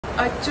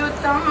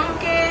Achyutam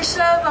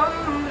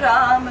Keshavam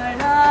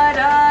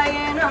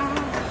Ramanarayanam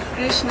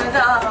Krishna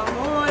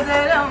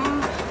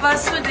Damodaram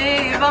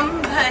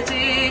Vasudevam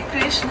Bhaje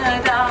Krishna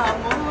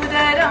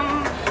Damodaram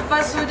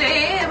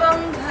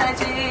Vasudevam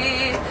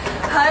Bhaje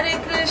Hare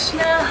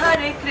Krishna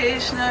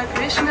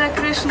Krishna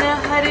Krishna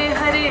Hare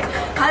Hare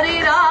Hare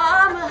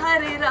Rama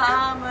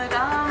Rama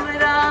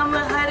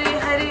Rama Hare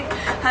Hare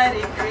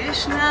Hare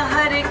Krishna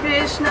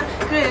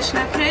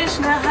Krishna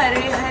Krishna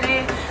Hare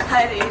Hare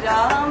Hare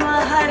Rama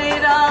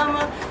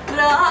Rama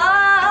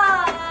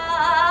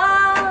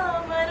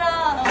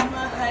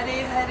Rama Hare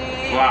Hare.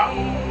 Wow.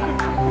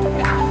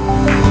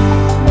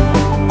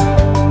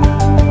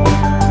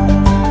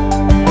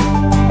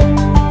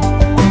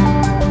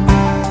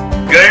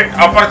 Great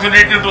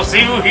opportunity to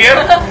see you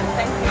here.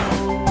 Thank you.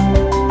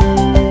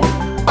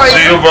 So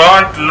you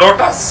brought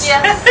Lotus?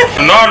 Yes.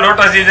 No,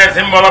 Lotus is a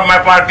symbol of my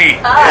party.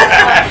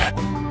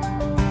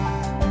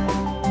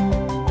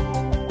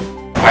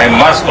 I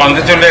must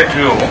congratulate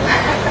you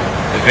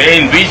the way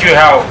in which you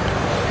have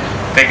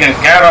taken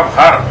care of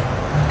her.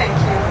 Thank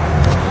you.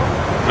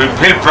 We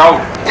feel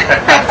proud.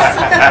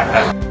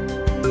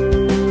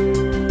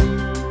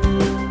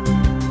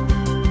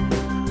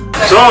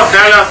 So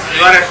tell us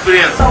your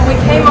experience. So we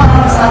came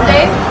on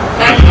Sunday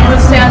and we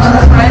will stay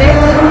until Friday,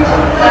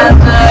 and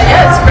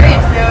yeah, it's great.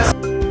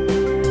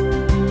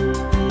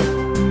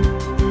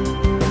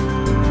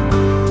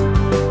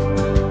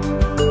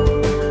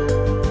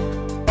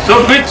 So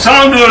which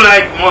song do you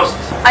like most?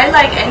 I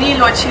like any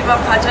Lord Shiva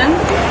Bhajan,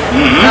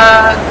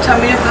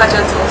 Tamil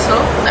Bhajans also.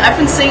 I've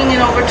been singing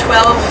in over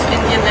 12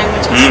 Indian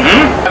languages.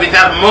 Which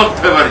are most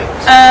favorite?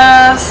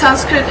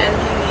 Sanskrit and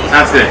Hindi.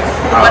 Sanskrit.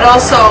 But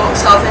also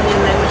South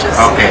Indian languages.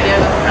 Okay.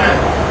 Yeah.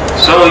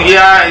 So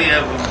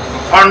you're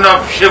fond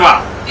of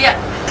Shiva. Yeah.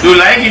 Do you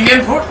like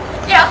Indian food?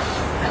 Yeah.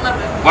 I love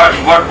it.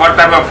 What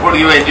type of food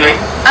you enjoy?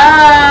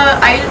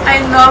 I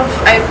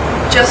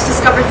just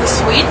discovered the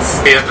sweets.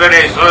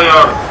 Yesterday I saw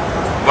your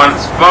one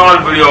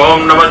small video,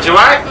 Om Namah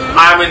Shivaya.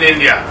 I'm in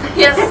India.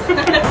 Yes.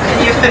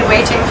 And you've been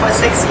waiting for 6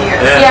 years.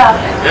 Yeah.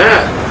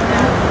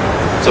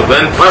 So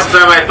when first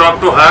time I talked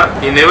to her,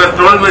 he never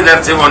told me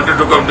that she wanted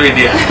to come to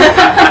India.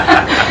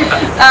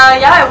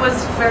 Yeah, I was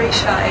very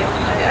shy.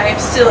 I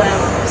still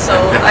am. So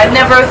I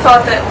never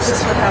thought that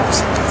this would happen.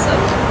 So.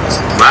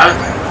 Well,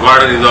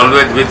 God is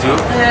always with you.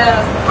 Yeah.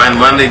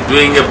 When one is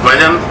doing a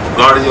bhajan,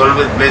 God is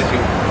always bless you.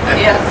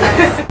 Yeah.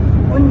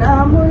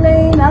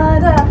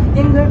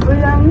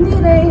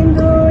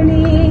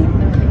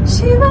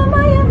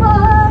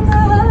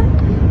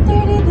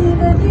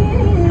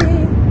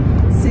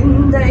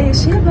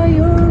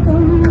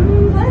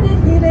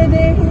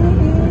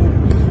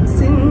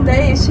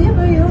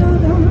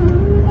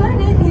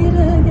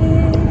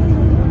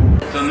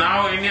 So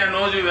now India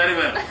knows you very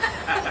well.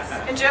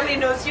 And Germany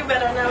knows you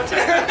better now too.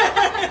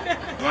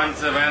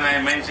 Once when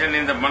I mentioned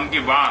in the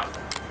monkey bar,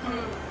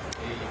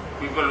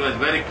 people were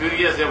very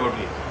curious about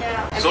it.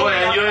 Yeah. So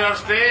enjoy your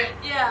stay.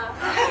 Yeah.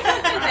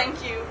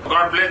 Thank you.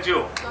 God bless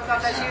you. God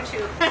bless you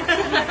too.